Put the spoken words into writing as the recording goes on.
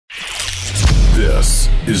This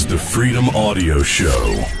is the Freedom Audio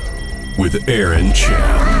Show with Aaron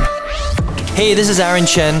Chen. Hey, this is Aaron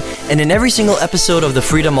Chen, and in every single episode of the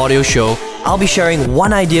Freedom Audio Show, I'll be sharing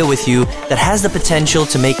one idea with you that has the potential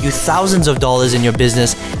to make you thousands of dollars in your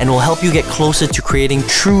business and will help you get closer to creating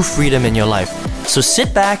true freedom in your life. So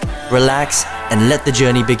sit back, relax, and let the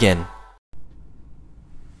journey begin.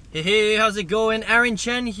 Hey, how's it going? Aaron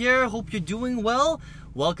Chen here. Hope you're doing well.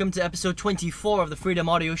 Welcome to episode 24 of the Freedom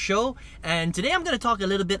Audio Show. And today I'm going to talk a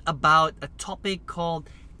little bit about a topic called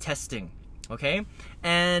testing. Okay?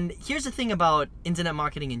 And here's the thing about internet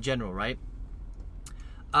marketing in general, right?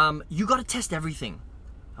 You got to test everything.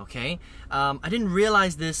 Okay? I didn't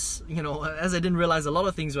realize this, as I didn't realize a lot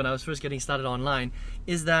of things when I was first getting started online,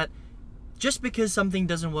 is that just because something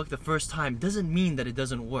doesn't work the first time doesn't mean that it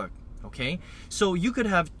doesn't work. Okay, so you could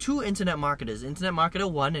have two internet marketers, Internet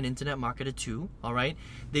Marketer 1 and Internet Marketer 2, all right?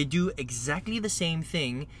 They do exactly the same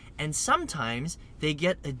thing, and sometimes they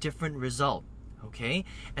get a different result, okay?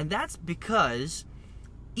 And that's because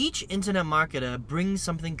each internet marketer brings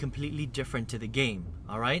something completely different to the game,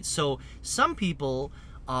 all right? So some people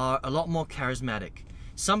are a lot more charismatic.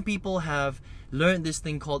 Some people have learned this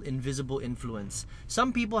thing called invisible influence.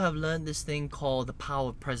 Some people have learned this thing called the power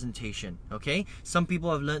of presentation, okay? Some people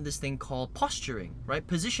have learned this thing called posturing, right?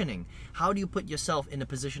 Positioning. How do you put yourself in a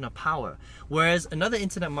position of power? Whereas another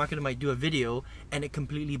internet marketer might do a video and it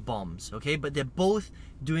completely bombs, okay? But they're both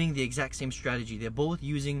doing the exact same strategy. They're both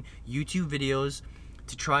using YouTube videos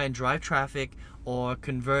to try and drive traffic or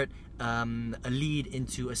convert a lead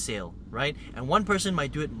into a sale, right? And one person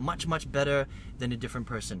might do it much, much better than a different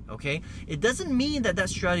person, okay? It doesn't mean that that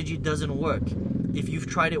strategy doesn't work if you've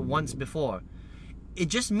tried it once before. It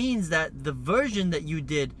just means that the version that you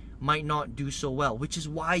did might not do so well, which is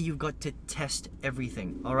why you've got to test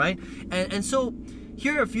everything, all right? And so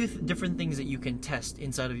here are a few different things that you can test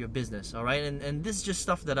inside of your business, all right? And this is just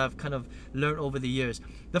stuff that I've kind of learned over the years.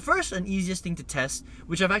 The first and easiest thing to test,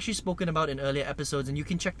 which I've actually spoken about in earlier episodes, and you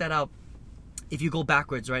can check that out if you go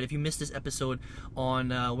backwards, right? If you missed this episode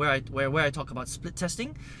on where I talk about split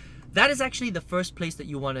testing, that is actually the first place that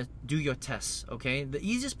you want to do your tests, okay? The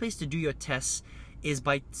easiest place to do your tests is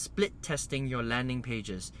by split testing your landing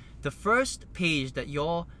pages. The first page that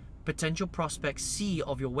your potential prospects see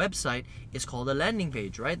of your website is called a landing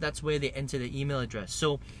page, right? That's where they enter their email address.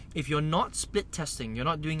 So if you're not split testing, you're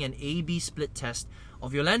not doing an A/B split test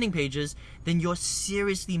of your landing pages, then you're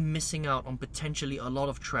seriously missing out on potentially a lot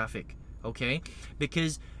of traffic, okay?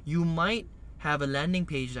 Because you might have a landing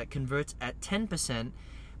page that converts at 10%,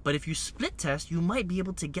 but if you split test, you might be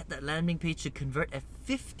able to get that landing page to convert at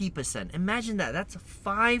 50%. Imagine that. That's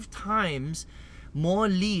 5 times more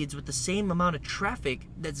leads with the same amount of traffic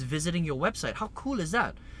that's visiting your website. How cool is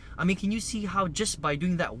that? I mean, can you see how just by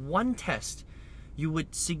doing that one test, you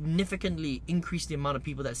would significantly increase the amount of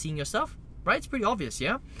people that are seeing your stuff? Right? It's pretty obvious,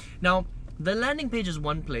 yeah? Now, the landing page is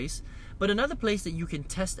one place, but another place that you can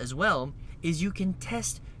test as well is you can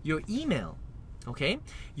test your email, okay?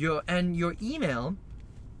 Your email,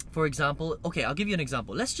 for example, okay, I'll give you an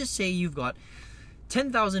example. Let's just say you've got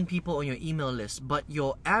 10,000 people on your email list, but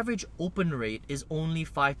your average open rate is only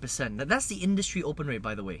 5%. Now, that's the industry open rate,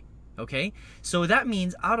 by the way, okay? So that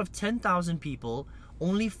means out of 10,000 people,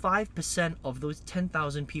 only 5% of those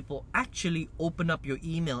 10,000 people actually open up your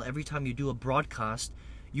email every time you do a broadcast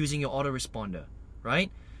using your autoresponder, right?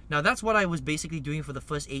 Now, that's what I was basically doing for the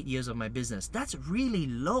first 8 years of my business. That's really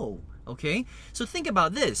low, okay? So think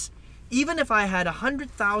about this. Even if I had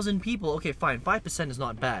 100,000 people, okay, fine, 5% is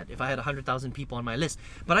not bad if I had 100,000 people on my list.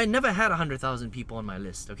 But I never had 100,000 people on my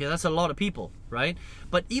list, okay? That's a lot of people, right?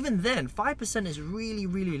 But even then, 5% is really,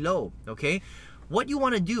 really low, okay? What you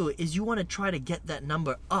want to do is you want to try to get that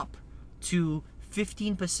number up to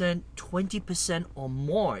 15%, 20% or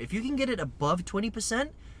more. If you can get it above 20%,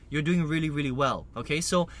 you're doing really, really well, okay?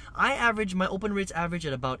 So my open rates average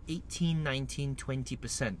at about 18, 19,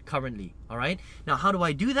 20% currently, all right? Now, how do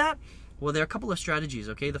I do that? Well, there are a couple of strategies,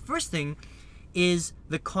 okay? The first thing is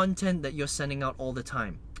the content that you're sending out all the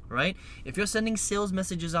time, right? If you're sending sales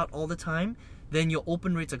messages out all the time, then your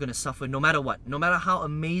open rates are going to suffer no matter what. No matter how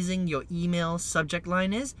amazing your email subject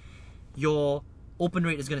line is, your open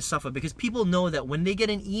rate is going to suffer because people know that when they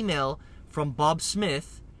get an email from Bob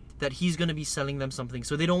Smith, that he's going to be selling them something.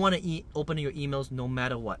 So they don't want to open your emails no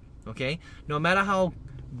matter what, okay? No matter how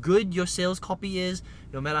good your sales copy is,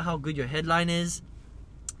 no matter how good your headline is,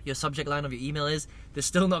 your subject line of your email is, they're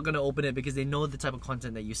still not going to open it because they know the type of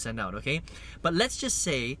content that you send out, okay? But let's just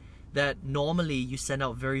say that normally you send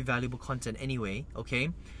out very valuable content anyway, okay?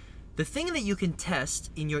 The thing that you can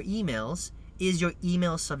test in your emails is your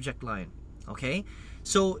email subject line, okay?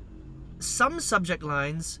 So some subject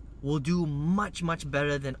lines will do much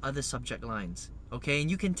better than other subject lines. Okay,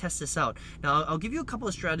 and you can test this out. Now, I'll give you a couple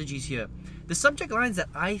of strategies here. The subject lines that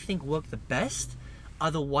I think work the best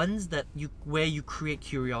are the ones that where you create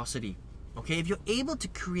curiosity. Okay, if you're able to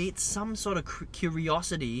create some sort of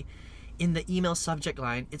curiosity in the email subject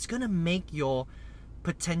line, it's gonna make your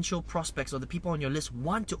potential prospects or the people on your list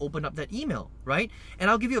want to open up that email, right? And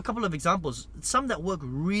I'll give you a couple of examples. Some that work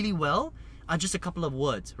really well are just a couple of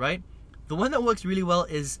words, right? The one that works really well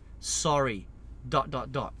is sorry, ...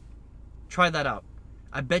 Try that out.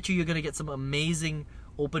 I bet you're gonna get some amazing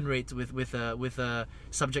open rates with a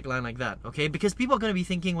subject line like that, okay? Because people are gonna be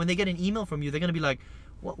thinking when they get an email from you, they're gonna be like,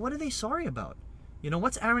 what are they sorry about? You know,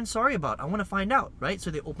 what's Aaron sorry about? I want to find out, right?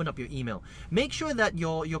 So they open up your email. Make sure that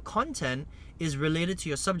your content is related to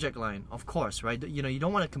your subject line, of course, right? You know, you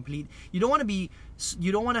don't want to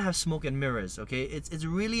have smoke and mirrors, okay? It's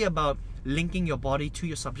really about linking your body to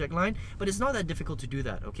your subject line, but it's not that difficult to do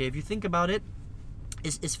that, okay? If you think about it,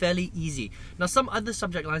 it's fairly easy. Now, some other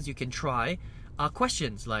subject lines you can try are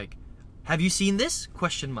questions like, have you seen this? ?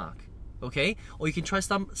 Okay? Or you can try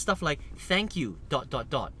stuff like, thank you ...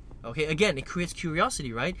 Okay, again, it creates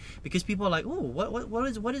curiosity, right? Because people are like, oh,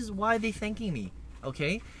 why are they thanking me?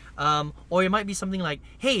 Okay, or it might be something like,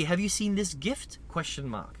 hey, have you seen this gift? ?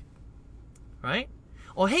 Right?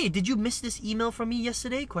 Or hey, did you miss this email from me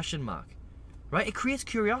yesterday? ? Right? It creates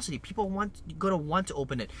curiosity. People gonna want to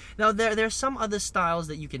open it. Now, there are some other styles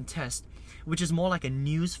that you can test, which is more like a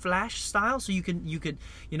news flash style. So you could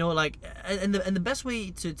like, and the best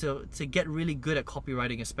way to get really good at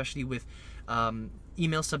copywriting, especially with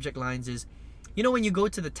email subject lines, is, when you go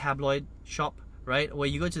to the tabloid shop, right?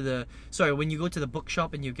 When you go to the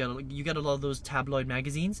bookshop and you get a lot of those tabloid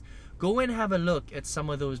magazines, go and have a look at some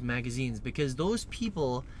of those magazines, because those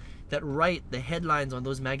people that write the headlines on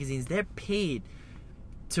those magazines, they're paid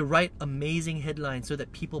to write amazing headlines so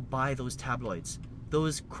that people buy those tabloids,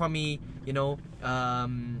 those crummy,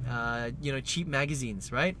 cheap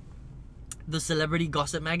magazines, right? The celebrity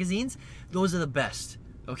gossip magazines, those are the best.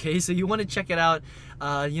 Okay, so you want to check it out.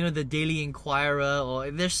 The Daily Inquirer, or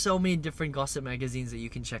there's so many different gossip magazines that you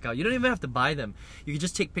can check out. You don't even have to buy them. You can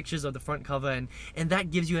just take pictures of the front cover, and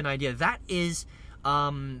that gives you an idea. That is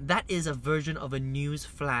a version of a news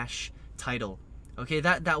flash title. Okay,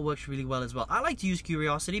 that works really well as well. I like to use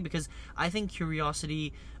curiosity because I think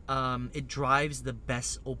curiosity, it drives the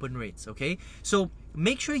best open rates. Okay, so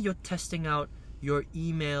make sure you're testing out your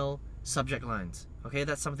email subject lines. Okay,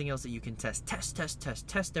 that's something else that you can test.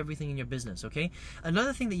 Test everything in your business, okay?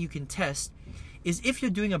 Another thing that you can test is if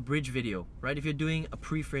you're doing a bridge video, right? If you're doing a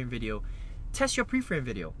pre-frame video, test your pre-frame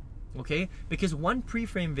video, okay? Because one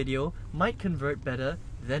pre-frame video might convert better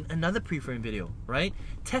than another pre-frame video, right?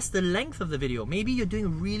 Test the length of the video. Maybe you're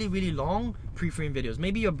doing really, really long pre-frame videos.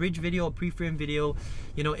 Maybe your bridge video or pre-frame video,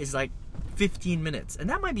 is like 15 minutes, and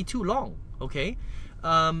that might be too long, okay?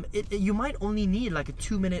 You might only need like a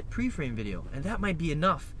 2-minute pre-frame video, and that might be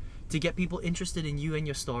enough to get people interested in you and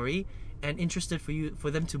your story, and interested for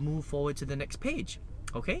them to move forward to the next page.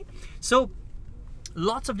 Okay, so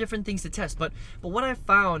lots of different things to test, but what I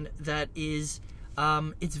found that is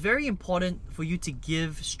it's very important for you to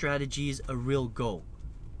give strategies a real go.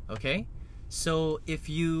 Okay, so if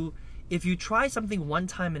you try something one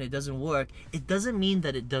time and it doesn't work, it doesn't mean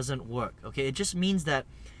that it doesn't work. Okay, it just means that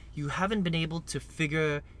you haven't been able to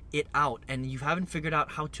figure it out, and you haven't figured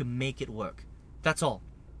out how to make it work. That's all.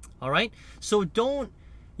 All right? So don't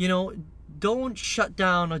shut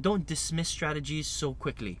down or don't dismiss strategies so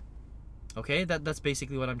quickly. Okay? That's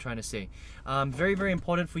basically what I'm trying to say. Very, very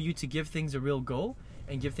important for you to give things a real go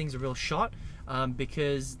and give things a real shot,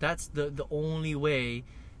 because that's the only way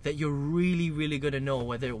that you're really, really going to know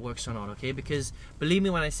whether it works or not, okay? Because believe me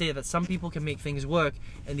when I say that some people can make things work,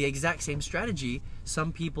 and the exact same strategy,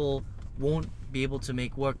 some people won't be able to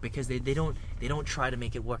make work because they don't try to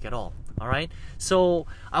make it work at all. All right? So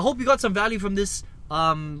I hope you got some value from this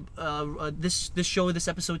this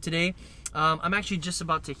episode today. I'm actually just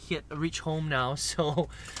about to reach home now, so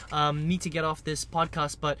need to get off this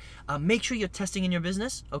podcast, but make sure you're testing in your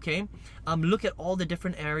business, okay? Look at all the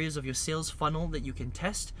different areas of your sales funnel that you can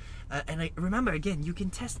test, and remember, again, you can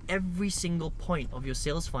test every single point of your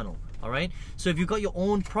sales funnel, all right? So if you've got your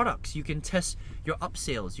own products, you can test your up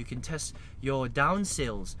sales, you can test your down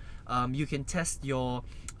sales, you can test your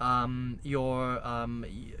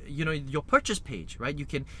purchase page, right? You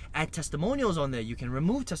can add testimonials on there, you can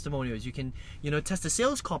remove testimonials, you can test the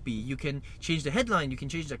sales copy, you can change the headline, you can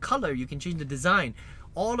change the color, you can change the design.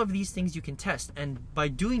 All of these things you can test, and by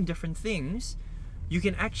doing different things, you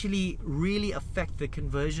can actually really affect the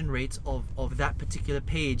conversion rates of that particular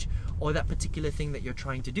page or that particular thing that you're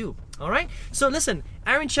trying to do. All right? So listen,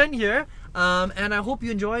 Aaron Chen here, and I hope you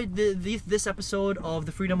enjoyed this episode of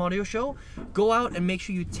the Freedom Audio Show. Go out and make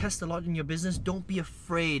sure you test a lot in your business. Don't be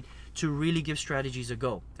afraid to really give strategies a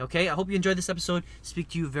go. Okay? I hope you enjoyed this episode. Speak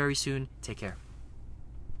to you very soon. Take care.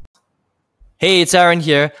 Hey, it's Aaron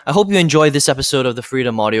here. I hope you enjoyed this episode of the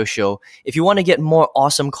Freedom Audio Show. If you want to get more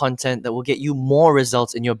awesome content that will get you more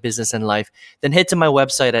results in your business and life, then head to my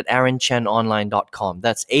website at aaronchenonline.com.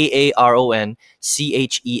 That's AARONCHEN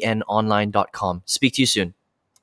online.com. Speak to you soon.